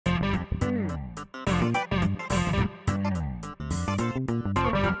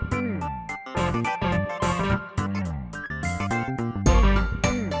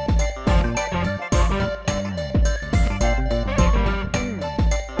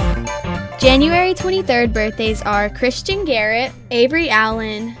January 23rd birthdays are Christian Garrett, Avery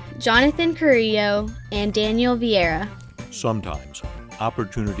Allen, Jonathan Carrillo, and Daniel Vieira. Sometimes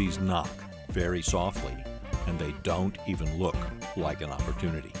opportunities knock very softly, and they don't even look like an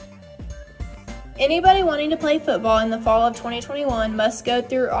opportunity. Anybody wanting to play football in the fall of 2021 must go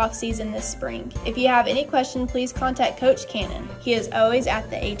through off-season this spring. If you have any question, please contact Coach Cannon. He is always at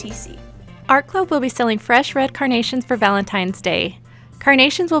the ATC. Art Club will be selling fresh red carnations for Valentine's Day.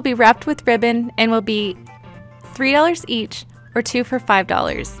 Carnations will be wrapped with ribbon and will be $3 each or 2 for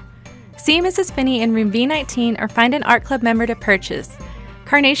 $5. See Mrs. Finney in room V19 or find an Art Club member to purchase.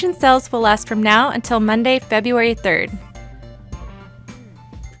 Carnation sales will last from now until Monday, February 3rd.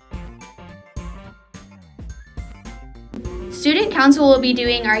 Student Council will be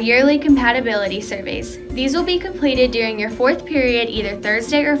doing our yearly compatibility surveys. These will be completed during your fourth period either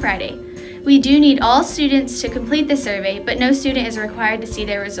Thursday or Friday. We do need all students to complete the survey, but no student is required to see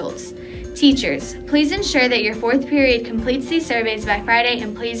their results. Teachers, please ensure that your fourth period completes these surveys by Friday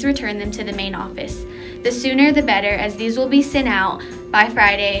and please return them to the main office. The sooner the better, as these will be sent out by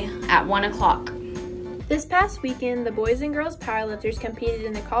Friday at 1 o'clock. This past weekend, the boys and girls powerlifters competed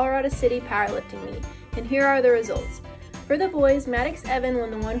in the Colorado City powerlifting meet, and here are the results. For the boys, Maddox Evan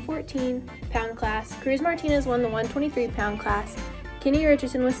won the 114-pound class, Cruz Martinez won the 123-pound class, Kenny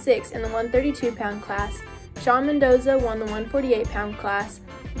Richardson was 6th in the 132-pound class, Sean Mendoza won the 148-pound class,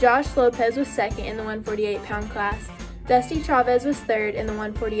 Josh Lopez was 2nd in the 148-pound class, Dusty Chavez was 3rd in the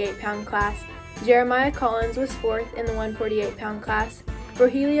 148-pound class, Jeremiah Collins was 4th in the 148-pound class,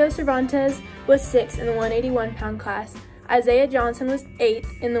 Rogelio Cervantes was 6th in the 181-pound class, Isaiah Johnson was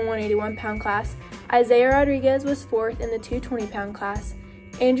 8th in the 181-pound class, Isaiah Rodriguez was 4th in the 220-pound class,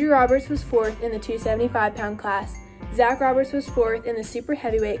 Andrew Roberts was 4th in the 275-pound class, Zach Roberts was 4th in the super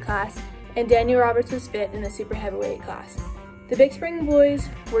heavyweight class, and Daniel Roberts was 5th in the super heavyweight class. The Big Spring boys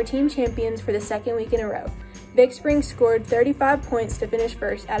were team champions for the second week in a row. Big Spring scored 35 points to finish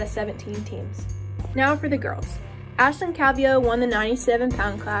first out of 17 teams. Now for the girls. Ashlyn Calvio won the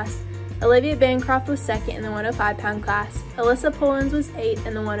 97-pound class, Olivia Bancroft was 2nd in the 105-pound class, Alyssa Pullins was 8th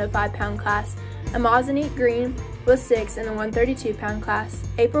in the 105-pound class, Amazonique Green was 6th in the 132-pound class,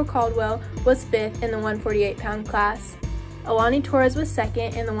 April Caldwell was 5th in the 148-pound class, Alani Torres was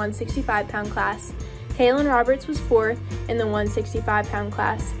 2nd in the 165-pound class, Kaylin Roberts was 4th in the 165-pound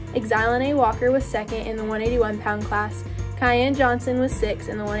class, Exilin A. Walker was 2nd in the 181-pound class, Cayenne Johnson was 6th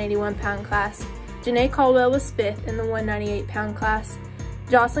in the 181-pound class, Janae Caldwell was 5th in the 198-pound class,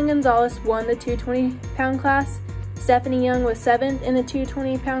 Jocelyn Gonzalez won the 220-pound class, Stephanie Young was 7th in the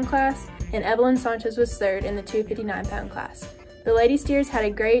 220-pound class, and Evelyn Sanchez was 3rd in the 259-pound class. The Lady Steers had a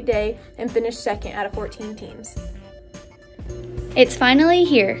great day and finished 2nd out of 14 teams. It's finally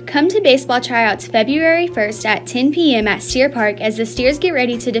here. Come to baseball tryouts February 1st at 10 p.m. at Steer Park as the Steers get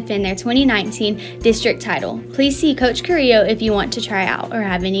ready to defend their 2019 district title. Please see Coach Carrillo if you want to try out or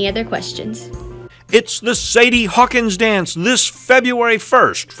have any other questions. It's the Sadie Hawkins Dance this February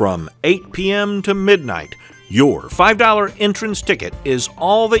 1st from 8 p.m. to midnight. Your $5 entrance ticket is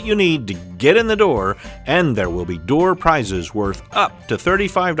all that you need to get in the door, and there will be door prizes worth up to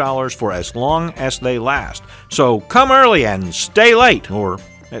 $35 for as long as they last. So come early and stay late, or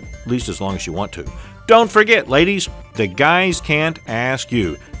at least as long as you want to. Don't forget, ladies, the guys can't ask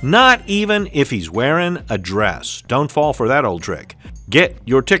you, not even if he's wearing a dress. Don't fall for that old trick. Get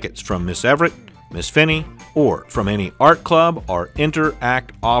your tickets from Miss Everett, Miss Finney, or from any art club or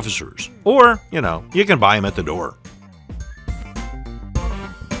interact officers. Or, you can buy them at the door.